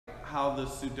how the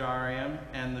sudarium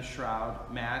and the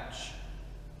shroud match.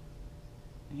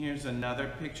 And here's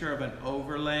another picture of an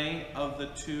overlay of the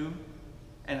two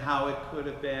and how it could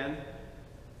have been.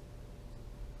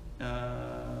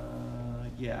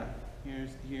 Yeah, here's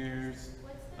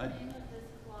What's the name of this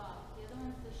cloth? The other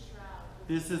one's the shroud.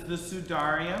 This is the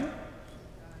sudarium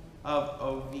of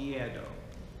Oviedo.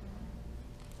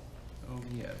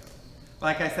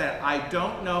 Like I said, I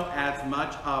don't know as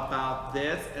much about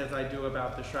this as I do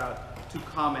about the shroud to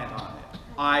comment on it.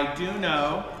 I do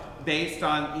know, based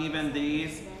on even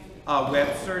these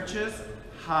web searches,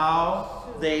 how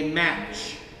they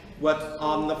match what's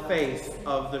on the face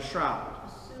of the shroud.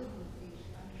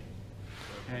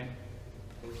 Okay.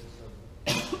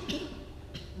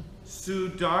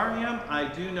 Sudarium,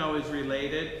 I do know, is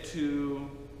related to,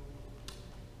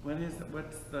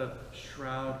 what's the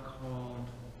shroud called?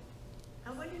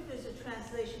 I wonder if there's a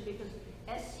translation, because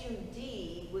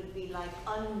S-U-D would be like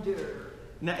under.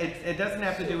 No, it doesn't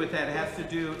have to do with that. It has to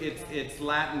do, it's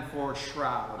Latin for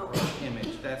shroud or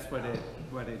image. That's what it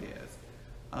is.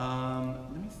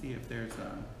 Let me see if there's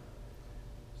a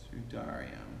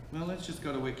Sudarium. Well, let's just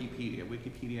go to Wikipedia.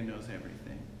 Wikipedia knows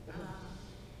everything.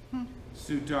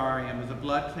 Sudarium is a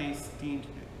blood-stained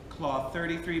cloth,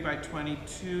 33 by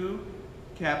 22,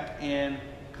 kept in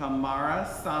Camara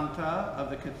Santa of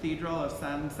the Cathedral of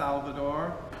San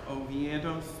Salvador,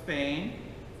 Oviedo, Spain.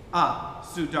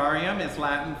 Sudarium is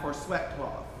Latin for sweat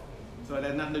cloth. So it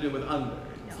has nothing to do with under.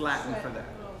 It's Latin for that.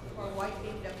 Or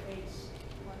wiping the face.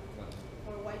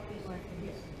 Or wiping the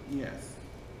face. Yes.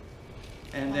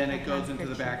 And then it goes into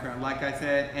the background, like I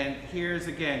said. And here's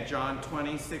again, John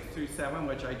 20:6-7,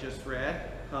 which I just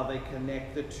read, how they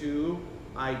connect the two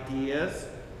ideas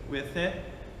with it.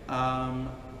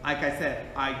 Like I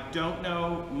said, I don't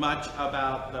know much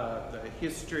about the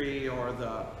history or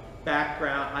the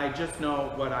background. I just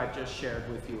know what I've just shared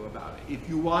with you about it. If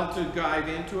you want to dive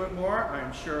into it more,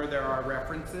 I'm sure there are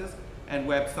references and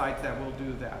websites that will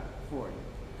do that for you.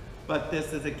 But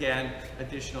this is, again,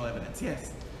 additional evidence.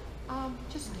 Yes?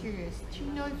 Just curious, do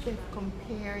you know if they've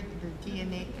compared the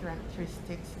DNA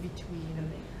characteristics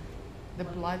between the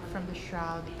blood from the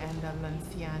shroud and the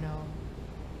Lanciano?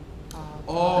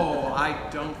 I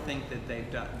don't think that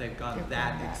they've gone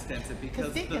that extensive,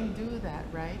 because they can do that,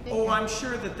 right? I'm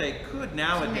sure that they could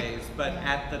nowadays, but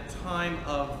at the time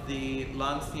of the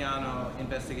Lanciano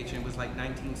investigation, it was like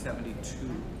 1972.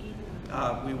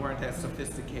 We weren't as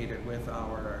sophisticated with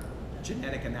our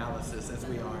genetic analysis as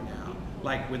we are now,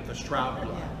 like with the shroud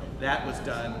blood. That was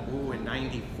done in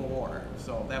 94,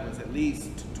 so that was at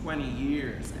least 20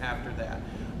 years after that.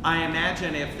 I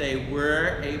imagine if they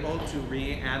were able to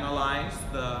reanalyze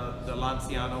the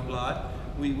Lanciano blood,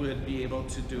 we would be able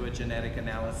to do a genetic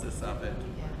analysis of it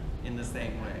in the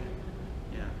same way.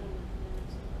 Yeah.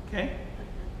 Okay?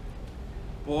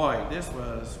 Boy, this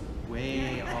was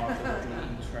way off the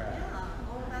beaten track.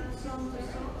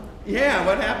 Yeah,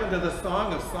 what happened to the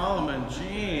Song of Solomon?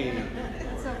 Gee.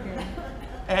 It's okay.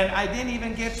 And I didn't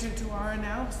even get to our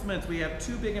announcements. We have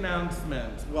two big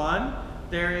announcements. One,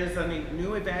 there is a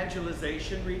new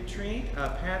evangelization retreat.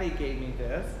 Patty gave me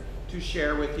this to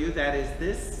share with you. That is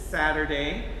this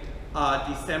Saturday,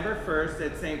 December 1st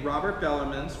at St. Robert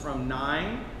Bellarmine's from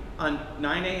 9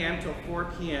 a.m. till 4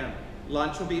 p.m.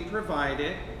 Lunch will be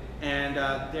provided, and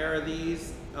there are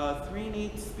these three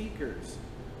neat speakers.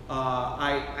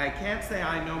 I can't say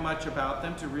I know much about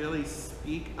them to really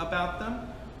speak about them,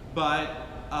 but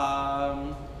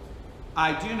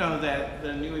I do know that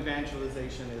the new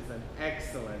evangelization is an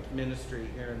excellent ministry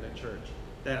here in the church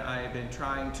that I have been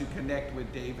trying to connect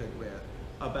with David with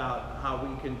about how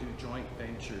we can do joint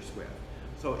ventures with.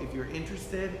 So if you're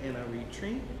interested in a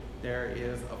retreat, there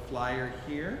is a flyer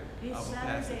here.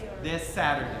 This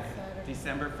Saturday,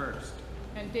 December 1st.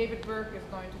 And David Burke is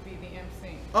going to be the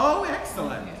MC. Oh,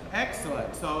 excellent,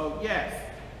 excellent. So yes.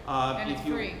 And it's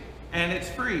free. And it's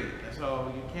free,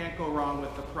 so you can't go wrong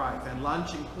with the price. And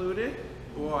lunch included,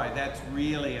 boy, that's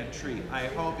really a treat. I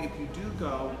hope if you do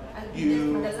go,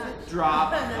 you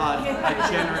drop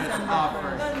a generous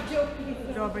offering.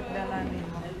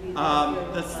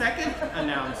 The second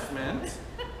announcement,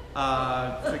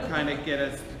 to kind of get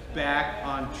us back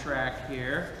on track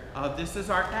here, this is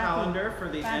our calendar for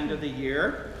the end of the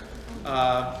year.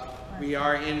 We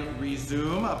are in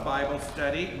Resume, a Bible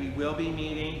study. We will be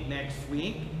meeting next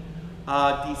week.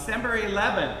 December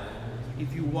 11th,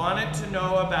 if you wanted to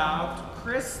know about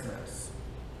Christmas,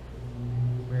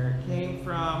 where it came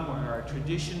from, where our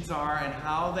traditions are, and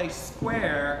how they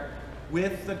square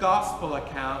with the gospel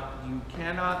account, you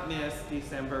cannot miss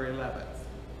December 11th.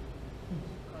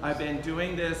 I've been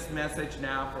doing this message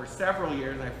now for several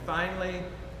years. I finally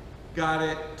got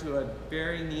it to a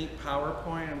very neat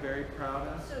PowerPoint I'm very proud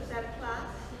of. So is that a class?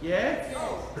 Yes.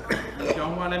 You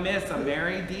don't want to miss a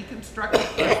Merry Deconstructed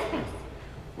Christmas,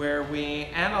 where we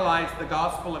analyze the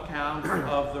gospel accounts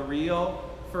of the real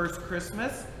first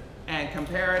Christmas and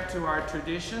compare it to our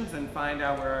traditions and find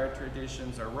out where our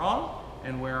traditions are wrong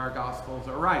and where our gospels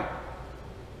are right.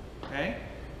 Okay?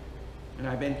 And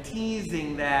I've been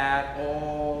teasing that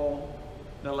all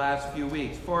the last few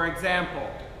weeks. For example,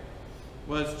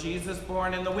 was Jesus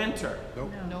born in the winter?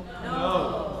 Nope. Nope.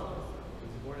 No.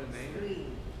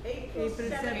 April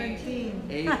 17th.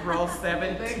 April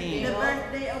 17th. The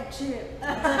birthday of Chip.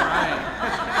 Right.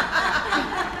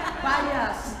 By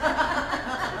us.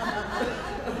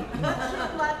 What's your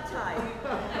blood type?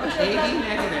 80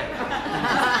 negative.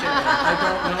 I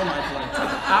don't know my blood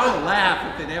type. I will laugh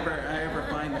if I ever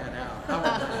find that out. I will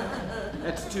laugh.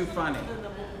 That's too funny.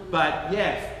 But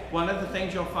yes, one of the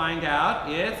things you'll find out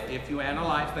is if you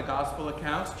analyze the gospel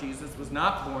accounts, Jesus was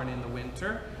not born in the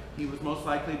winter. He was most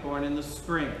likely born in the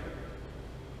spring.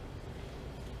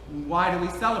 Why do we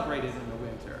celebrate it in the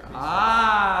winter?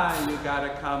 You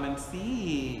gotta come and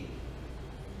see.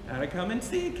 Gotta come and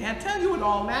see. Can't tell you it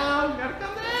all now. You gotta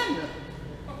come in.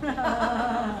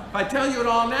 If I tell you it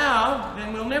all now,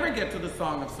 then we'll never get to the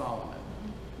Song of Solomon,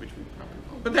 which we probably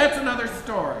won't. But that's another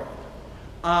story.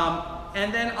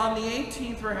 And then on the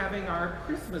 18th, we're having our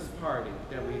Christmas party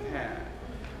that we've had.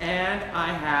 And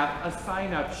I have a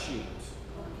sign-up sheet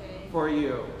for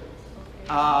you.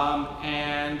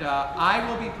 I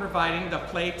will be providing the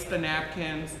plates, the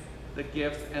napkins, the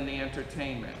gifts, and the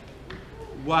entertainment.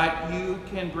 What you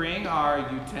can bring are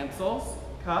utensils,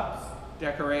 cups,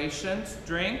 decorations,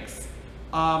 drinks,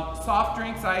 soft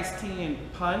drinks, iced tea,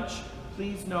 and punch.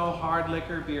 Please no hard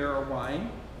liquor, beer, or wine.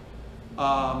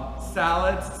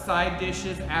 Salads, side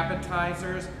dishes,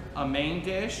 appetizers, a main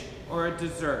dish, or a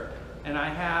dessert. And I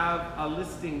have a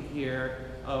listing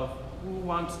here of who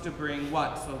wants to bring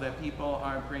what so that people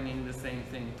aren't bringing the same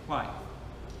thing twice.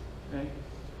 Okay?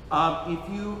 If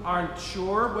you aren't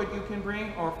sure what you can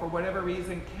bring or for whatever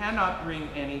reason cannot bring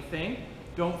anything,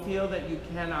 don't feel that you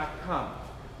cannot come.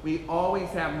 We always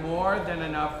have more than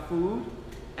enough food,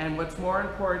 and what's more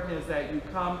important is that you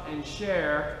come and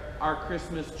share our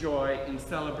Christmas joy in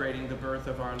celebrating the birth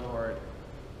of our Lord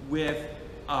with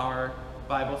our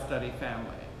Bible study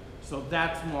family. So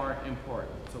that's more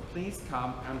important. So please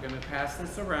come. I'm going to pass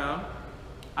this around.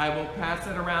 I will pass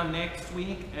it around next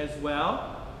week as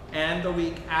well, and the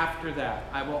week after that.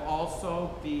 I will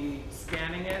also be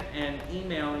scanning it and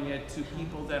emailing it to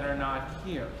people that are not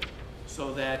here,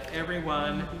 so that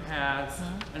everyone has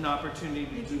an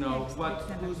opportunity to know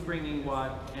who's bringing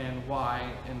what and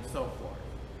why and so forth.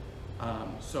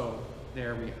 So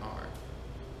there we are.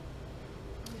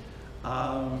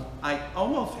 I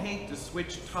almost hate to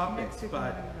switch topics,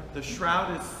 but the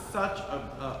Shroud is such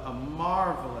a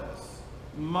marvelous,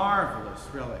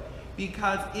 really.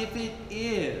 Because if it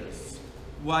is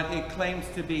what it claims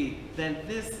to be, then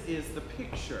this is the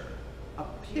picture, a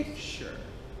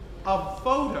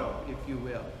photo, if you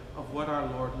will, of what our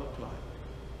Lord looked like.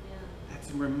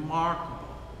 That's remarkable.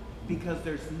 Because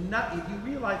there's not, if you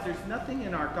realize there's nothing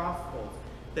in our Gospels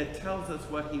that tells us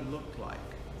what he looked like.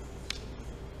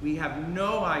 We have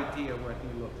no idea what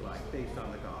he looked like based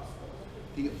on the Gospels.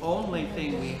 The only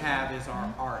thing we have is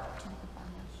our art.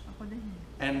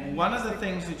 And one of the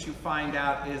things that you find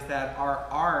out is that our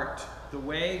art, the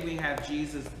way we have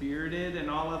Jesus bearded and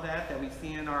all of that we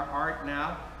see in our art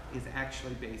now, is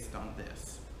actually based on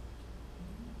this.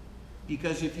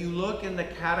 Because if you look in the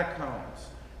catacombs,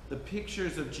 the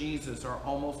pictures of Jesus are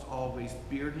almost always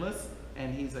beardless,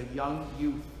 and he's a young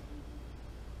youth.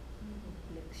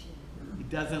 He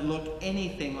doesn't look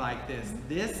anything like this.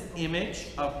 This image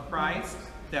of Christ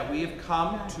that we have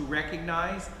come to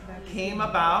recognize came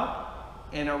about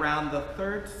in around the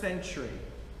 3rd century.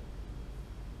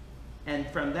 And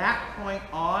from that point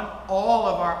on, all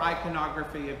of our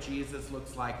iconography of Jesus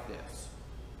looks like this.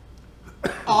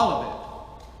 All of it.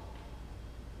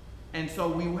 And so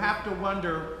we have to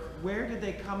wonder, where did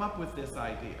they come up with this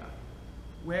idea?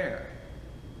 Where?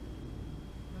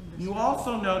 You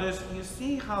also notice, you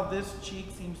see how this cheek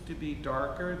seems to be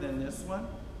darker than this one?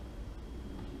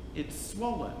 It's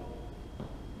swollen.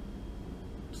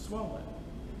 It's swollen.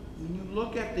 When you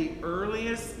look at the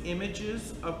earliest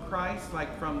images of Christ,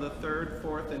 like from the 3rd,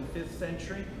 4th, and 5th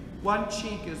century, one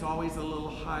cheek is always a little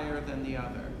higher than the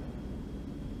other.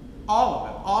 All of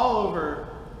it, all over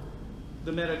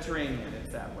the Mediterranean,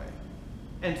 it's that way.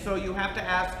 And so you have to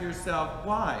ask yourself,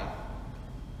 why?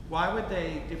 Why would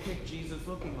they depict Jesus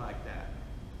looking like that?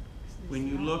 When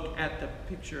you look at the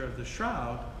picture of the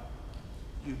shroud,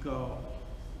 you go,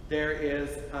 there is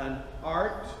an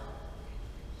art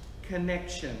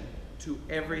connection to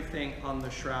everything on the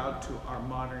shroud, to our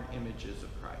modern images of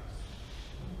Christ.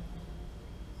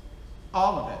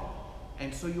 All of it.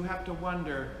 And so you have to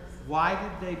wonder, why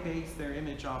did they base their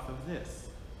image off of this?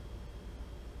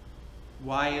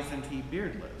 Why isn't he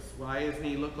beardless? Why doesn't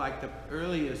he look like the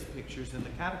earliest pictures in the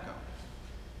catacombs?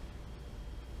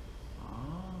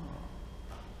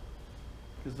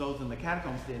 Because those in the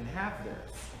catacombs didn't have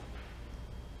this.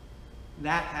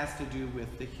 That has to do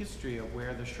with the history of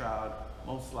where the shroud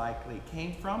most likely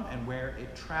came from and where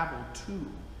it traveled to,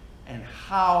 and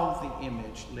how the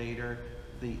image later,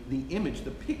 the image,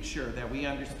 the picture that we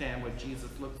understand what Jesus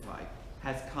looks like,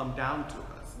 has come down to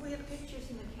us. We have pictures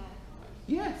in the catacombs.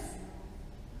 Yes.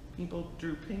 People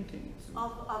drew paintings.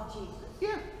 Of Jesus?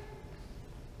 Yeah.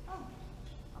 Oh,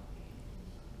 okay.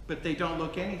 But they don't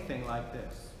look anything like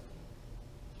this.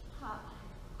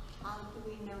 How do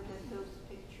we know that those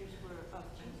pictures were of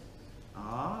Jesus?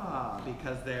 Ah,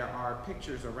 because there are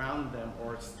pictures around them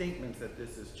or statements that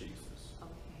this is Jesus.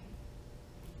 Okay.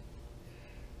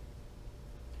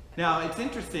 Now, it's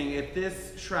interesting, if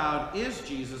this shroud is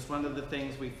Jesus, one of the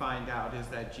things we find out is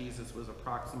that Jesus was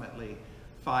approximately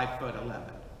 5'11".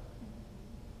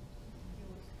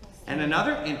 And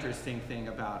another interesting thing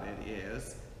about it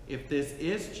is, if this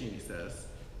is Jesus,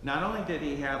 not only did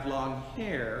he have long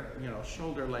hair, you know,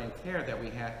 shoulder-length hair that we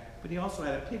had, but he also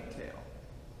had a pigtail.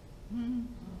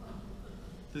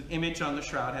 The image on the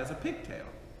shroud has a pigtail.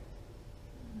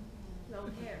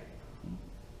 Long hair.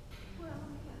 Well,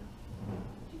 yeah.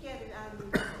 To get it out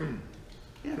of the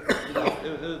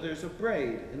Yeah, there's a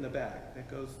braid in the back that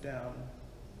goes down,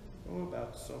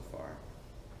 about so far.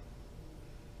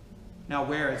 Now,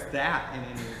 where is that in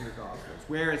any of your Gospels?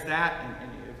 Where is that in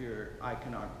any of your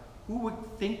iconography? Who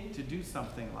would think to do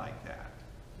something like that?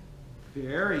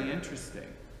 Very interesting.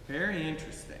 Very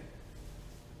interesting.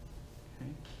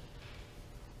 Okay.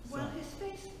 Well, his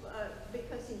face,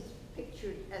 because he's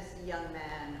pictured as a young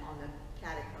man on the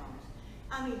catacombs,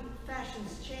 I mean,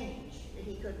 fashions change.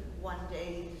 He could one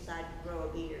day decide to grow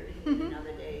a beard,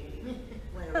 another day he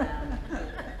went around.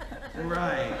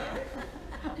 Right.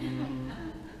 Mm-hmm.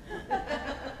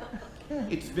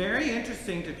 It's very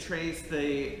interesting to trace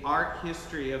the art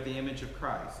history of the image of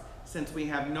Christ, since we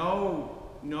have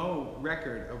no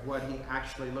record of what he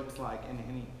actually looks like in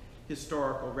any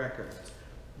historical records.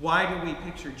 Why do we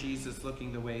picture Jesus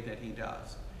looking the way that he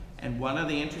does? And one of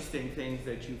the interesting things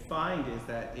that you find is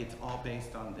that it's all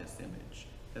based on this image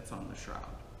that's on the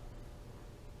shroud.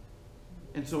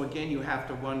 And so again, you have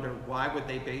to wonder, why would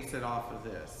they base it off of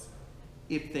this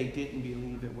if they didn't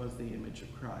believe it was the image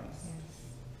of Christ?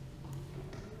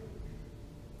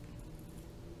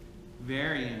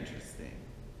 Very interesting.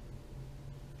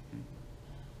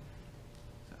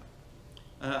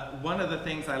 One of the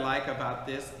things I like about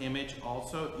this image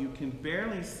also, you can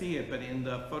barely see it, but in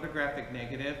the photographic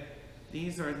negative,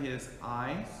 these are his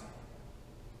eyes.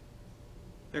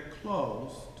 They're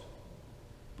closed,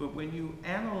 but when you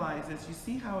analyze this, you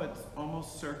see how it's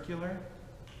almost circular?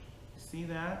 You see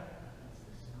that?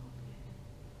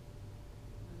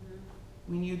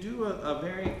 When you do a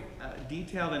very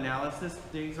detailed analysis,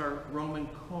 these are Roman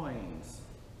coins.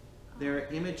 They're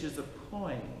images of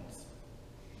coins.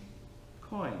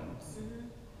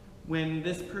 When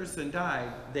this person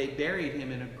died, they buried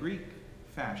him in a Greek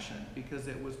fashion because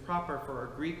it was proper for a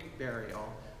Greek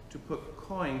burial to put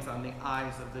coins on the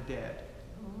eyes of the dead.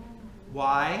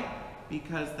 Why?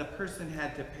 Because the person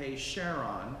had to pay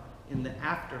Charon in the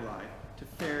afterlife to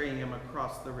ferry him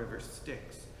across the river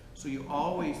Styx. So you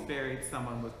always buried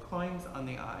someone with coins on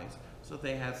the eyes so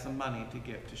they had some money to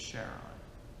give to Charon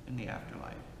in the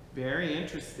afterlife. Very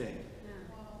interesting.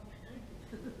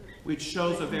 Which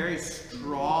shows a very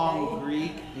strong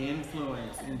Greek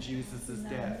influence in Jesus'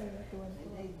 death.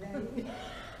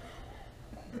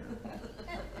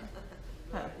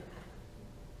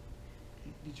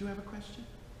 Did you have a question?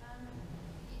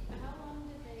 How long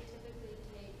did they typically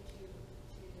take to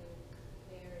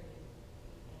bury people?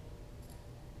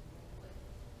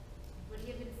 Would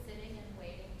he have been sitting and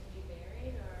waiting to be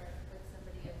buried, or would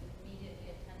somebody have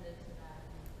immediately attended to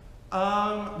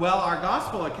that? Well, our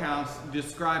gospel accounts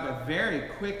describe a very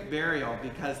quick burial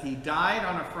because he died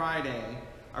on a Friday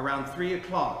around 3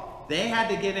 o'clock. They had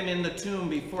to get him in the tomb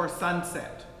before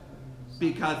sunset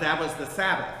because that was the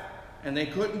Sabbath and they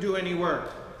couldn't do any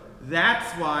work.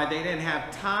 That's why they didn't have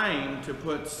time to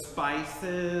put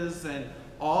spices and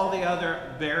all the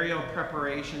other burial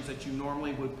preparations that you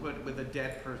normally would put with a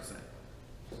dead person.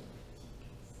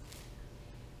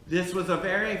 This was a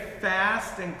very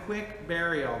fast and quick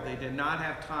burial. They did not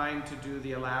have time to do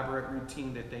the elaborate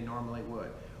routine that they normally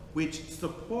would. which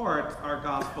supports our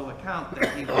gospel account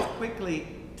that he was quickly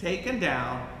taken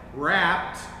down,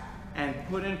 wrapped, and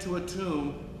put into a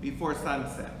tomb before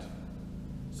sunset.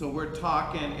 So we're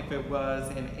talking, if it was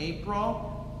in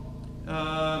April,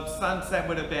 sunset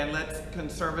would have been, let's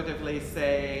conservatively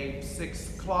say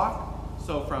 6 o'clock.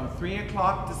 So from 3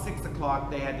 o'clock to 6 o'clock,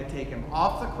 they had to take him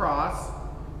off the cross,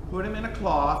 put him in a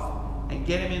cloth, and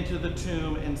get him into the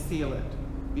tomb and seal it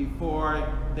before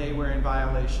they were in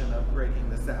violation of breaking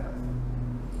the Sabbath.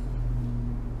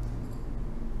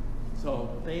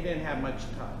 So they didn't have much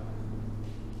time.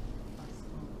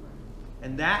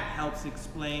 And that helps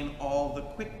explain all the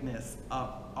quickness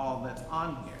of all that's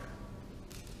on here.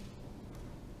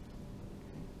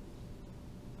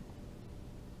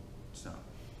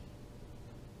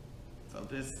 So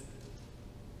this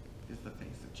is the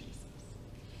face of Jesus.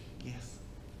 Yes?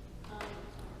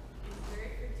 It's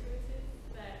very fortuitous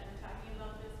that we're talking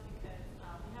about this because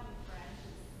we have a friend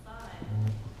whose son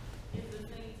is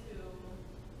listening to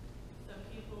some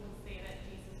people who say that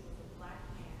Jesus was a black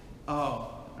man.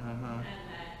 Oh, And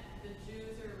that the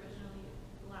Jews are originally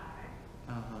black.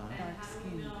 And how do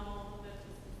we know that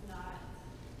this is not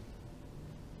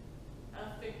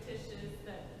a fictitious,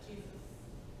 that Jesus,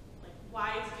 like,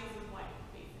 why is Jesus white,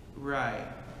 basically? right.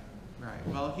 Right.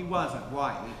 Well, he wasn't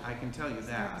white, I can tell you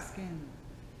that.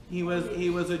 He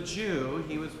was a Jew.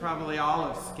 He was probably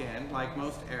olive-skinned, like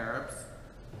most Arabs.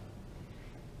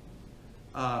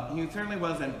 He certainly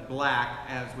wasn't black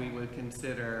as we would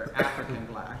consider African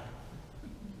black,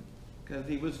 because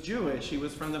he was Jewish. He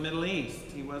was from the Middle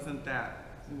East. He wasn't that.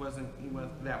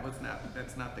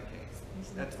 That's not the case.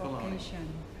 That's baloney.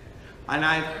 And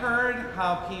I've heard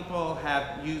how people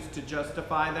have used to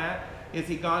justify that. Is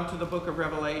he gone to the book of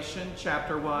Revelation,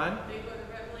 chapter 1? They go to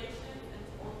Revelation and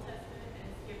to Old Testament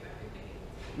and skip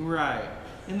everything. Right.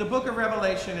 In the book of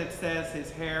Revelation, it says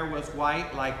his hair was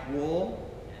white like wool.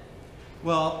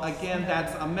 Well, again,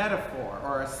 that's a metaphor,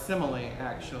 or a simile,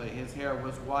 actually. His hair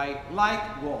was white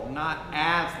like wool, not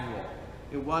as wool.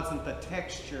 It wasn't the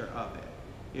texture of it.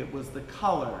 It was the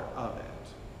color of it.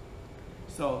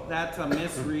 So that's a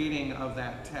misreading of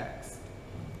that text.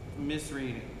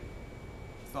 Misreading.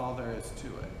 That's all there is to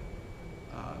it.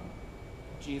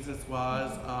 Jesus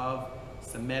was of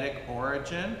Semitic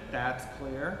origin, that's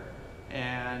clear.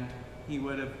 And he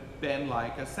would have been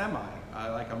like a Semite,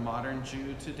 like a modern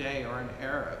Jew today or an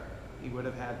Arab. He would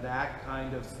have had that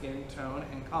kind of skin tone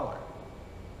and color.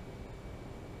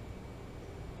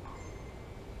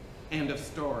 End of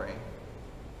story.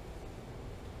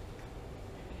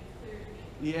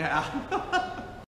 Yeah.